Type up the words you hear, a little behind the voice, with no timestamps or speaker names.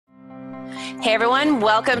Hey everyone,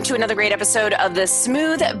 welcome to another great episode of the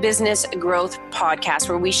Smooth Business Growth Podcast,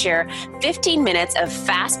 where we share 15 minutes of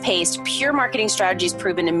fast-paced, pure marketing strategies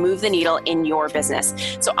proven to move the needle in your business.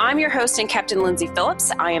 So I'm your host and Captain Lindsay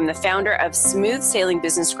Phillips. I am the founder of Smooth Sailing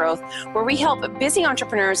Business Growth, where we help busy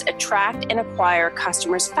entrepreneurs attract and acquire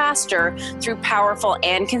customers faster through powerful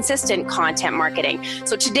and consistent content marketing.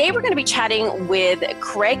 So today we're going to be chatting with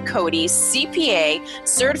Craig Cody, CPA,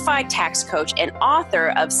 certified tax coach, and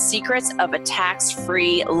author of Secrets of a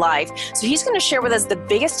Tax-Free Life. So he's going to share with us the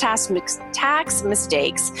biggest tax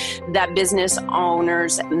mistakes that business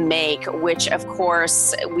owners make, which of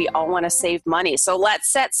course we all want to save money. So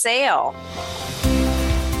let's set sail.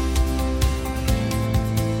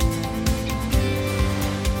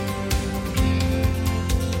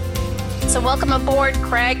 So welcome aboard,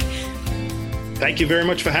 Craig. Thank you very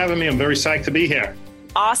much for having me. I'm very psyched to be here.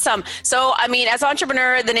 Awesome. So, I mean, as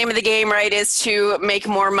entrepreneur, the name of the game, right, is to make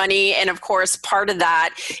more money. And of course, part of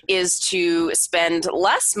that is to spend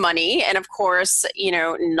less money. And of course,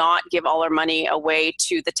 not give all our money away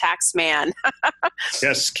to the tax man.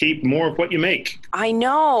 Yes, keep more of what you make. I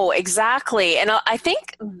know, exactly. And I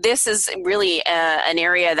think this is really an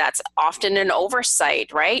area that's often an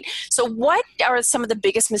oversight, right? So what are some of the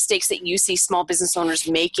biggest mistakes that you see small business owners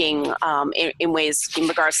making in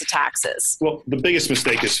regards to taxes? Well, the biggest mistake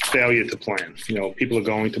is failure to plan. People are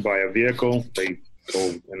going to buy a vehicle. They go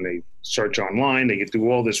and they search online. They get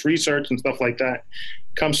through all this research and stuff like that.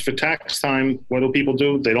 Comes for tax time, what do people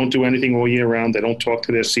do? They don't do anything all year round. They don't talk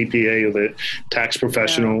to their CPA or their tax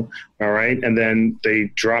professional. Yeah. All right. And then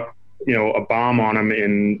they drop, a bomb on them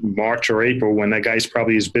in March or April when that guy's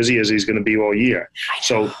probably as busy as he's going to be all year.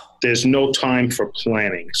 So there's no time for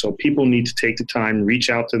planning. So people need to take the time, reach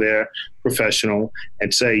out to their professional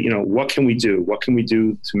and say, what can we do? What can we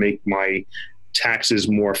do to make my taxes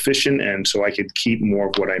more efficient and so I could keep more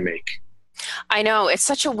of what I make? I know. It's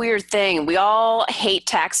such a weird thing. We all hate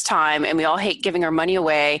tax time and we all hate giving our money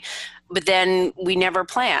away, but then we never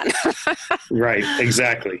plan. Right.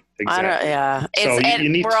 Exactly. Yeah. So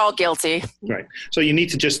we're all guilty. Right. So you need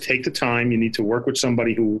to just take the time. You need to work with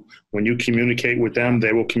somebody who, when you communicate with them,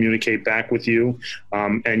 they will communicate back with you.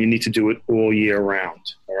 And you need to do it all year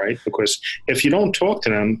round. All right. Because if you don't talk to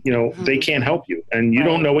them, they can't help you and you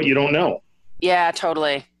don't know what you don't know. Yeah,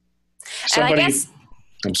 totally. And I guess,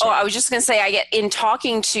 I was just going to say, in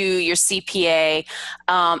talking to your CPA,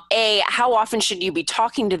 how often should you be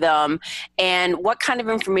talking to them and what kind of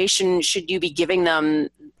information should you be giving them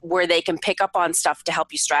where they can pick up on stuff to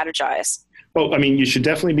help you strategize? Well, you should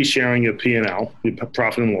definitely be sharing your P&L, your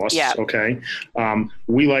profit and loss. Yeah. Okay.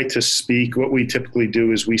 We like to speak. What we typically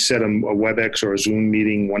do is we set a WebEx or a Zoom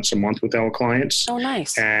meeting once a month with our clients. Oh,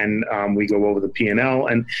 nice. And we go over the P&L.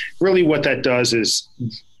 And really what that does is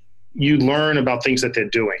you learn about things that they're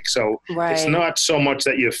doing. So It's not so much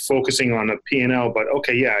that you're focusing on a P&L, but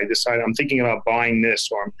I decided I'm thinking about buying this,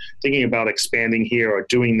 or I'm thinking about expanding here or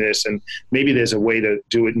doing this. And maybe there's a way to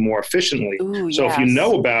do it more efficiently. Ooh, so If you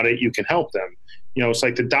know about it, you can help them. It's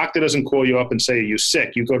like the doctor doesn't call you up and say, you're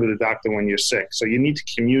sick. You go to the doctor when you're sick. So you need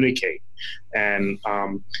to communicate. And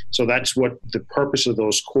so that's what the purpose of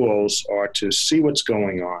those calls are, to see what's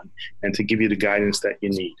going on and to give you the guidance that you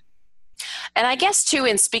need. And I guess, too,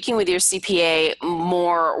 in speaking with your CPA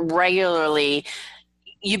more regularly,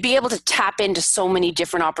 you'd be able to tap into so many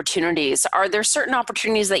different opportunities. Are there certain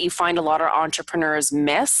opportunities that you find a lot of entrepreneurs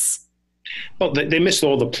miss? Well, they missed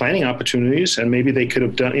all the planning opportunities, and maybe they could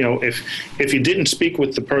have done, if you didn't speak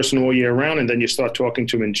with the person all year round and then you start talking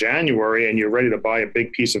to them in January and you're ready to buy a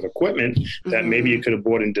big piece of equipment that maybe you could have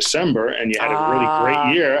bought in December and you had a really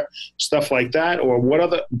great year, stuff like that, or what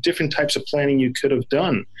other different types of planning you could have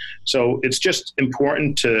done. So it's just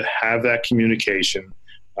important to have that communication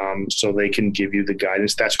so they can give you the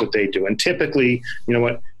guidance. That's what they do. And typically,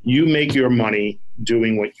 you make your money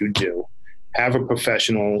doing what you do. Have a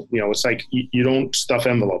professional, it's like you don't stuff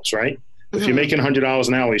envelopes, right? If you're making $100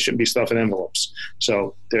 an hour, you shouldn't be stuffing envelopes.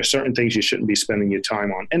 So there are certain things you shouldn't be spending your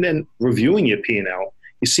time on. And then reviewing your P&L,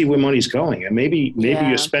 you see where money's going. And maybe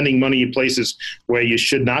you're spending money in places where you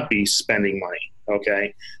should not be spending money,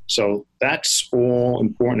 okay? So that's all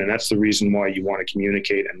important, and that's the reason why you want to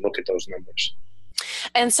communicate and look at those numbers.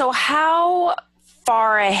 And so how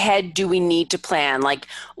far ahead do we need to plan? Like,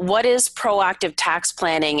 what is proactive tax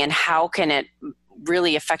planning and how can it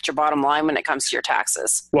really affect your bottom line when it comes to your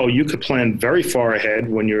taxes? Well, you could plan very far ahead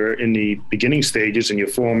when you're in the beginning stages and you're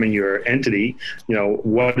forming your entity.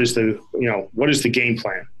 What is the game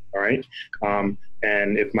plan? All right.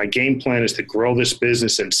 And if my game plan is to grow this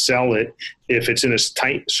business and sell it, if it's in a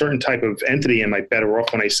certain type of entity, am I better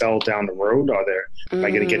off when I sell it down the road? Am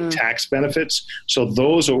I going to get tax benefits? So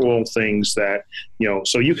those are all things that,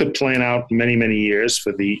 so you could plan out many, many years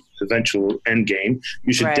for the eventual end game.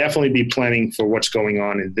 You should definitely be planning for what's going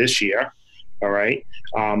on in this year. All right.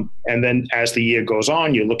 And then as the year goes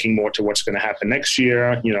on, you're looking more to what's going to happen next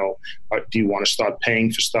year. Do you want to start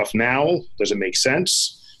paying for stuff now? Does it make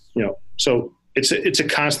sense? So it's a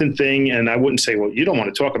constant thing. And I wouldn't say, well, you don't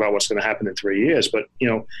want to talk about what's going to happen in 3 years, but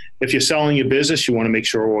if you're selling your business, you want to make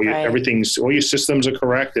sure all your systems are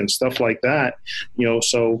correct and stuff like that.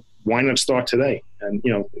 So why not start today? And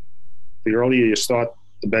the earlier you start,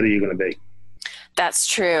 the better you're going to be. That's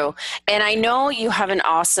true. And I know you have an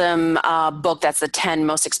awesome book that's the 10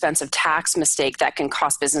 most expensive tax mistake that can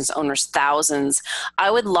cost business owners thousands.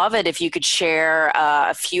 I would love it if you could share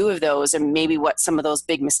a few of those and maybe what some of those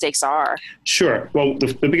big mistakes are. Sure. Well,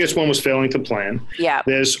 the biggest one was failing to plan. Yeah.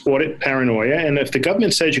 There's audit paranoia. And if the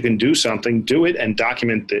government says you can do something, do it and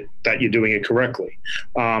document that you're doing it correctly.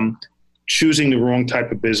 Choosing the wrong type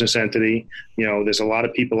of business entity. There's a lot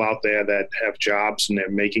of people out there that have jobs and they're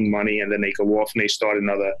making money and then they go off and they start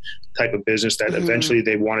another type of business that eventually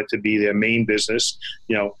they want it to be their main business.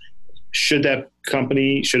 Should it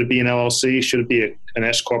be an LLC? Should it be an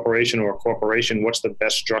S corporation or a corporation? What's the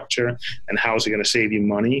best structure and how is it going to save you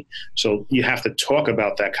money? So you have to talk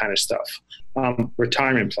about that kind of stuff.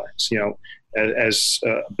 Retirement plans, as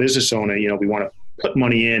a business owner, we want to put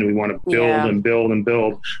money in, we want to build and build and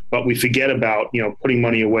build, but we forget about, putting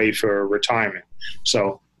money away for retirement.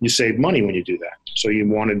 So you save money when you do that. So you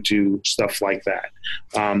want to do stuff like that.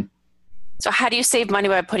 So how do you save money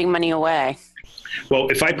by putting money away?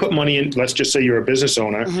 Well, if I put money in, let's just say you're a business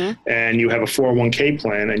owner and you have a 401k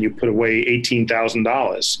plan and you put away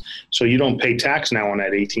 $18,000. So you don't pay tax now on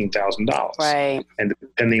that $18,000. Right. And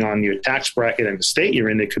depending on your tax bracket and the state you're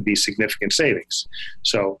in, it could be significant savings.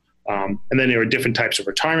 So, and then there are different types of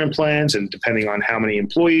retirement plans and depending on how many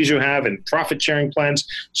employees you have and profit sharing plans.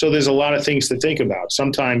 So there's a lot of things to think about.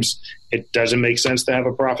 Sometimes it doesn't make sense to have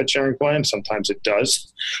a profit sharing plan. Sometimes it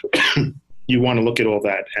does. You want to look at all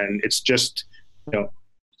that. And it's just,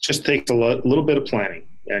 just takes a little bit of planning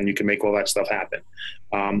and you can make all that stuff happen.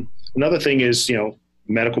 Another thing is,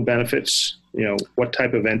 medical benefits. What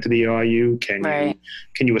type of entity are you? Can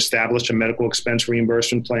you establish a medical expense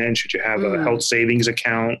reimbursement plan? Should you have a health savings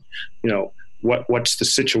account? What's the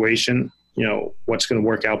situation? What's going to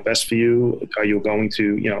work out best for you? Are you going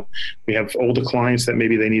to, we have older clients that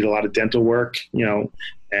maybe they need a lot of dental work,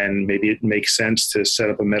 and maybe it makes sense to set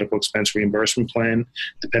up a medical expense reimbursement plan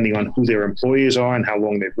depending on who their employees are and how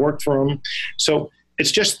long they've worked for them. So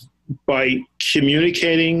it's just by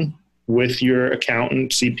communicating with your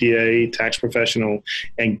accountant, CPA, tax professional,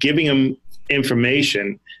 and giving them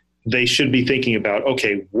information, they should be thinking about,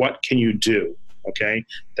 okay, what can you do? Okay,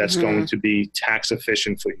 that's going to be tax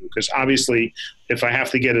efficient for you. Because obviously, if I have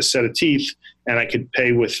to get a set of teeth and I could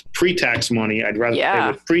pay with pre-tax money, I'd rather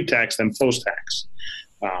pay with pre-tax than post-tax.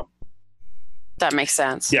 That makes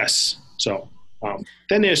sense. Yes. So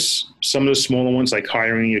then there's some of the smaller ones like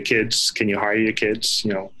hiring your kids. Can you hire your kids?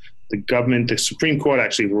 The government, the Supreme Court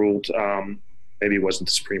actually ruled, maybe it wasn't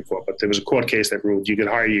the Supreme Court, but there was a court case that ruled you could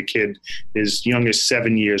hire your kid as young as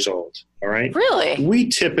 7 years old. All right. Really? We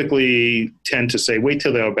typically tend to say, wait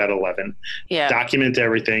till they're about 11, document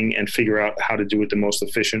everything and figure out how to do it the most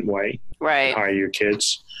efficient way. Right. Hire your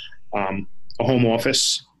kids. A home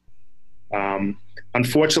office.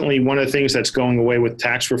 Unfortunately, one of the things that's going away with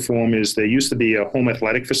tax reform is there used to be a home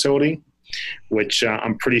athletic facility, which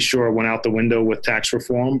I'm pretty sure went out the window with tax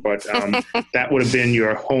reform, but that would have been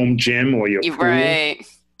your home gym or your pool. Right.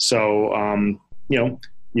 So,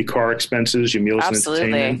 your car expenses, your meals and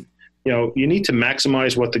entertainment. You need to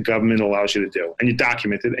maximize what the government allows you to do, and you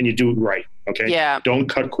document it and you do it right. Okay. Yeah. Don't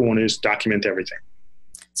cut corners, document everything.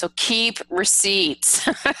 So keep receipts.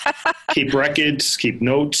 Keep records, keep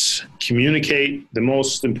notes, communicate. The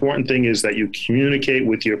most important thing is that you communicate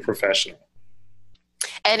with your professional.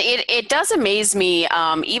 And it does amaze me,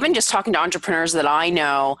 even just talking to entrepreneurs that I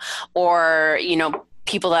know or,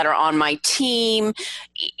 people that are on my team,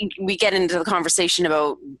 we get into the conversation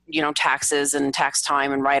about, taxes and tax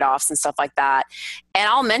time and write-offs and stuff like that. And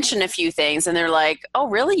I'll mention a few things and they're like, oh,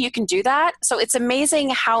 really? You can do that? So it's amazing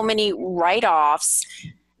how many write-offs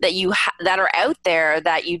that that are out there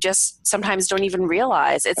that you just sometimes don't even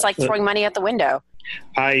realize. It's like throwing money out the window.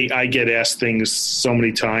 I get asked things so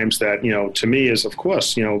many times that, to me is, of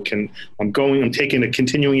course, I'm taking a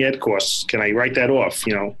continuing ed course. Can I write that off?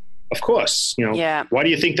 of course, Yeah. why do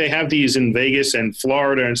you think they have these in Vegas and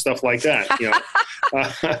Florida and stuff like that?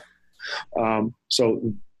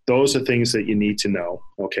 So those are things that you need to know.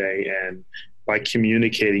 Okay. And by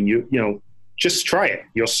communicating, just try it.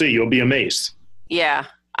 You'll see, you'll be amazed. Yeah,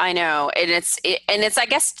 I know. And it's, I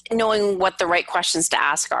guess, knowing what the right questions to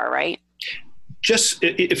ask are, right? Just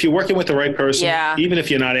if you're working with the right person, Yeah. even if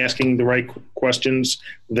you're not asking the right questions,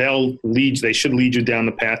 they should lead you down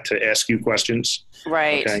the path to ask you questions.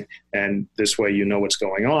 Right. Okay. And this way, you know what's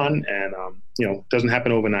going on, and, it doesn't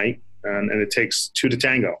happen overnight, and it takes two to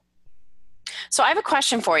tango. So I have a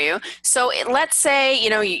question for you. So let's say,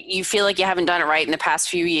 you feel like you haven't done it right in the past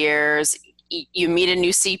few years. You meet a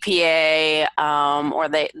new CPA, or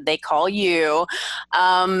they call you.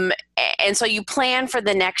 And so you plan for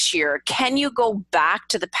the next year. Can you go back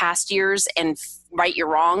to the past years and right your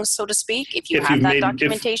wrongs, so to speak, if you have that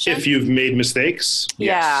documentation? If you've made mistakes,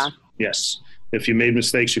 yeah. Yes. If you made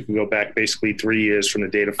mistakes, you can go back basically 3 years from the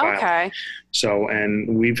date of file. Okay. So,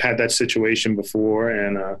 and we've had that situation before,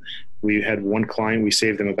 and we had one client, we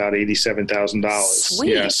saved him about $87,000. Sweet.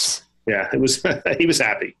 Yes. Yeah, it was. He was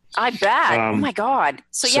happy. I bet. Oh my God.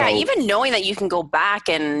 So yeah, even knowing that you can go back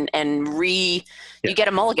and you get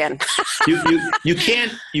a mulligan. you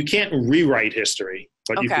can't rewrite history,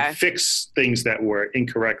 but you can fix things that were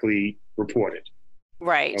incorrectly reported.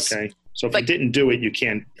 Right. Okay. So if you didn't do it, you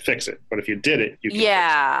can't fix it. But if you did it, you can fix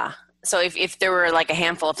it. So if there were like a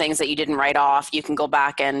handful of things that you didn't write off, you can go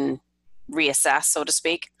back and reassess, so to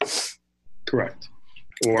speak. Correct.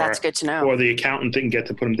 That's good to know. Or the accountant didn't get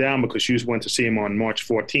to put him down because you went to see him on March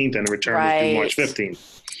 14th and the return was due March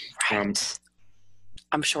 15th. Right.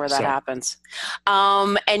 I'm sure that happens.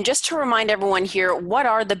 And just to remind everyone here, what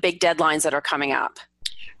are the big deadlines that are coming up?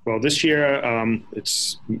 Well, this year,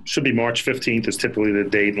 should be March 15th is typically the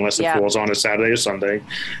date, unless it falls on a Saturday or Sunday.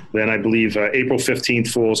 Then I believe April 15th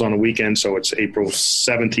falls on a weekend, so it's April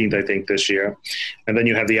 17th, I think, this year. And then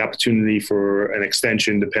you have the opportunity for an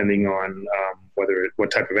extension depending on what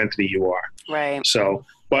type of entity you are. Right. So,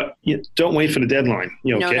 but don't wait for the deadline.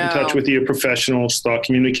 Get in touch with your professional, start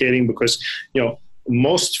communicating, because,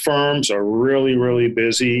 most firms are really, really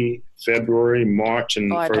busy February, March,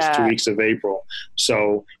 and the first 2 weeks of April.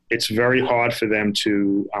 So it's very hard for them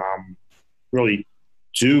to really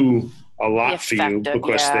do a lot for you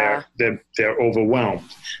because they're overwhelmed.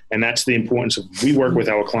 And that's the importance of, we work with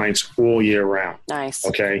our clients all year round. Nice.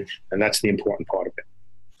 Okay. And that's the important part of it.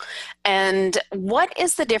 And what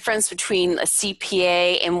is the difference between a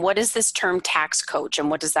CPA and what is this term tax coach, and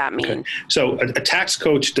what does that mean? Okay. So a tax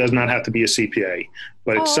coach does not have to be a CPA,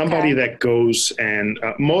 but it's somebody that goes and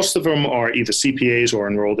most of them are either CPAs or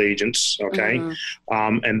enrolled agents. Okay.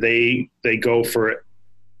 Mm-hmm. And they go for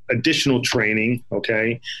additional training.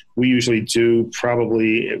 Okay. We usually do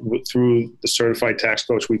probably through the certified tax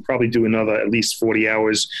coach, we probably do another at least 40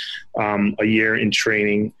 hours a year in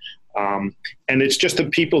training. And it's just the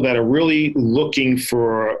people that are really looking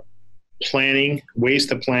for planning, ways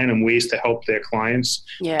to plan and ways to help their clients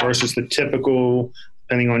versus the typical,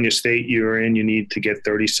 depending on your state you're in, you need to get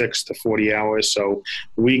 36 to 40 hours. So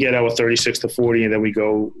we get our 36 to 40 and then we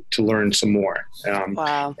go to learn some more.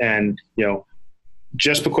 And,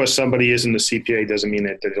 just because somebody isn't a CPA doesn't mean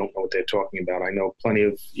that they don't know what they're talking about. I know plenty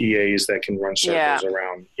of EAs that can run circles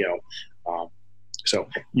around, so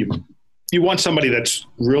you want somebody that's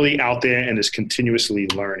really out there and is continuously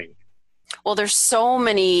learning. Well, there's so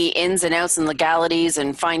many ins and outs and legalities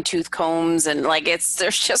and fine tooth combs and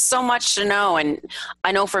there's just so much to know. And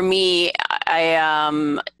I know for me,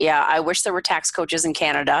 I wish there were tax coaches in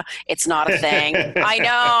Canada. It's not a thing. I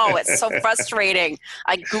know, it's so frustrating.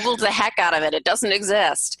 I Googled the heck out of it. It doesn't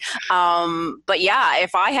exist. But yeah,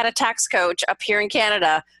 if I had a tax coach up here in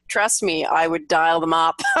Canada, trust me, I would dial them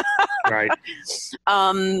up. Right.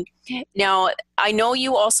 Now, I know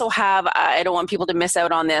you also have, I don't want people to miss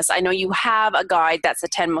out on this. I know you have a guide that's the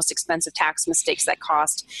 10 most expensive tax mistakes that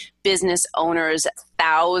cost business owners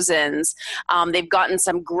thousands. They've gotten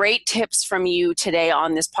some great tips from you today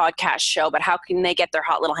on this podcast show, but how can they get their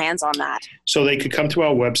hot little hands on that? So they could come to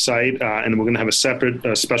our website and we're going to have a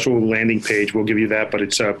separate special landing page. We'll give you that, but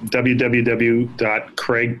it's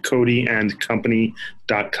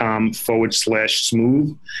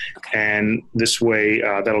www.craigcodyandcompany.com/smooth. Okay. And this way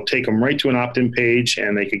that'll take them right to an opt-in page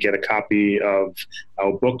and they could get a copy of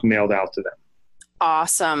our book mailed out to them.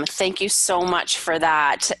 Awesome. Thank you so much for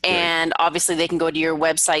that. Great. And obviously they can go to your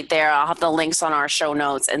website there. I'll have the links on our show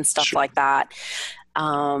notes and stuff like that.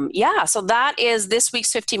 So that is this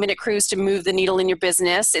week's 15-minute cruise to move the needle in your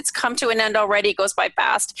business. It's come to an end already. It goes by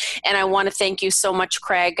fast. And I want to thank you so much,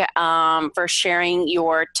 Craig, for sharing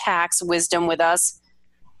your tax wisdom with us.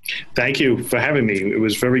 Thank you for having me. It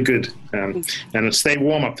was very good. And stay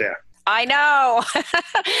warm up there. I know.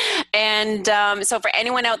 And so for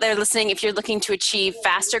anyone out there listening, if you're looking to achieve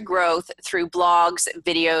faster growth through blogs,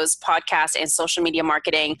 videos, podcasts, and social media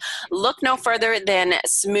marketing, look no further than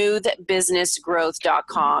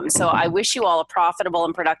smoothbusinessgrowth.com. So I wish you all a profitable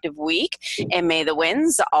and productive week, and may the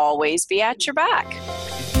winds always be at your back.